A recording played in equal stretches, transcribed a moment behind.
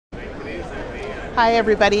Hi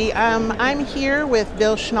everybody, I'm here with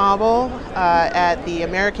Bill Schnabel at the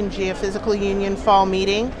American Geophysical Union fall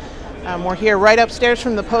meeting. We're here right upstairs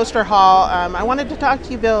from the poster hall. I wanted to talk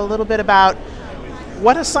to you, Bill, a little bit about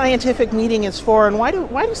what a scientific meeting is for and why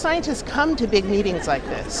do scientists come to big meetings like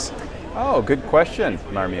this? Oh, good question,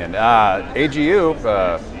 Marmion. AGU,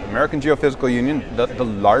 American Geophysical Union, the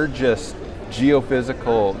largest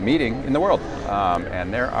geophysical meeting in the world.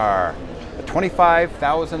 And there are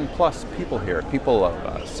 25,000 plus people here, people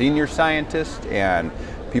senior scientists and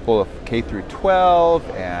people of K through 12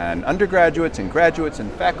 and undergraduates and graduates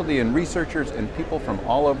and faculty and researchers and people from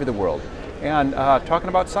all over the world and talking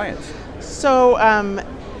about science. So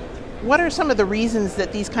what are some of the reasons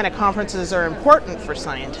that these kind of conferences are important for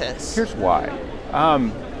scientists? Here's why.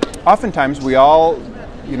 Oftentimes we all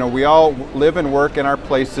live and work in our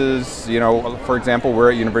places. For example,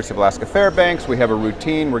 we're at University of Alaska Fairbanks, we have a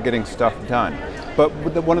routine, we're getting stuff done. But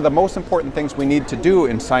one of the most important things we need to do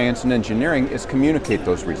in science and engineering is communicate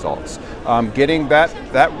those results. Getting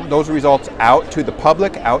those results out to the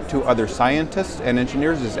public, out to other scientists and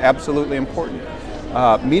engineers is absolutely important.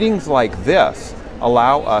 Meetings like this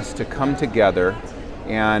allow us to come together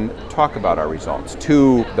and talk about our results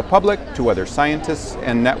to the public, to other scientists,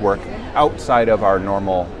 and network outside of our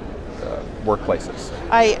normal workplaces.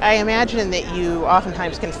 I imagine that you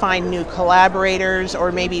oftentimes can find new collaborators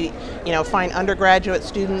or maybe find undergraduate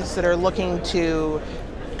students that are looking to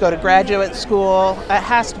go to graduate school. That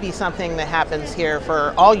has to be something that happens here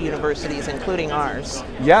for all universities, including ours.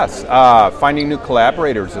 Yes, finding new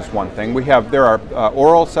collaborators is one thing. There are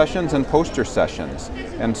oral sessions and poster sessions,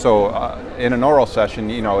 and so in an oral session,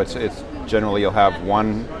 it's generally you'll have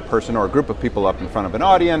one person or a group of people up in front of an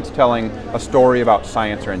audience telling a story about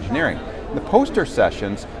science or engineering. In the poster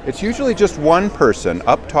sessions, it's usually just one person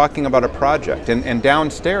up talking about a project, and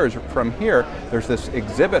downstairs from here, there's this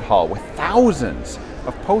exhibit hall with thousands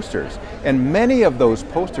of posters, and many of those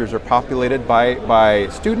posters are populated by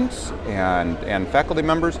students and faculty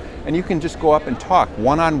members, and you can just go up and talk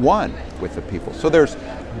one-on-one with the people. So there's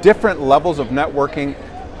different levels of networking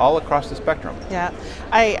all across the spectrum. Yeah,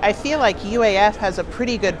 I feel like UAF has a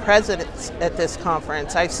pretty good presence at this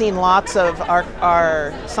conference. I've seen lots of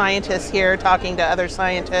our scientists here talking to other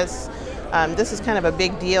scientists. This is kind of a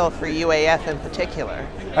big deal for UAF in particular.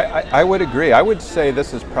 I would agree. I would say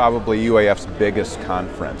this is probably UAF's biggest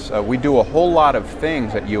conference. We do a whole lot of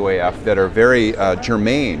things at UAF that are very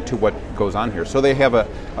germane to what goes on here. So they have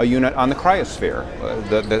a unit on the cryosphere,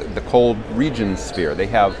 the cold region sphere. They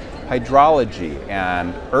have hydrology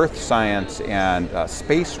and earth science and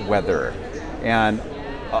space weather and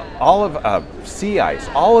all of sea ice,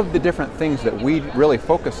 all of the different things that we really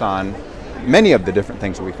focus on. Many of the different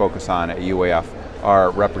things that we focus on at UAF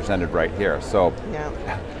are represented right here. So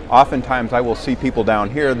oftentimes I will see people down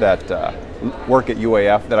here that work at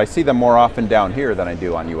UAF that I see them more often down here than I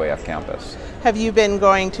do on UAF campus. Have you been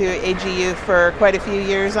going to AGU for quite a few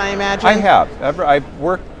years, I imagine? I have. I've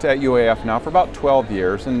worked at UAF now for about 12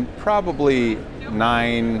 years, and probably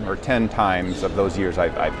 9 or 10 times of those years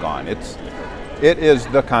I've gone. It is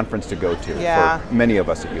the conference to go to for many of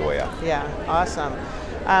us at UAF. Yeah, awesome.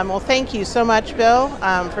 Well, thank you so much, Bill,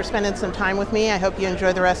 for spending some time with me. I hope you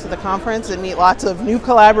enjoy the rest of the conference and meet lots of new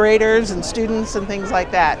collaborators and students and things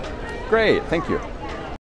like that. Great, thank you.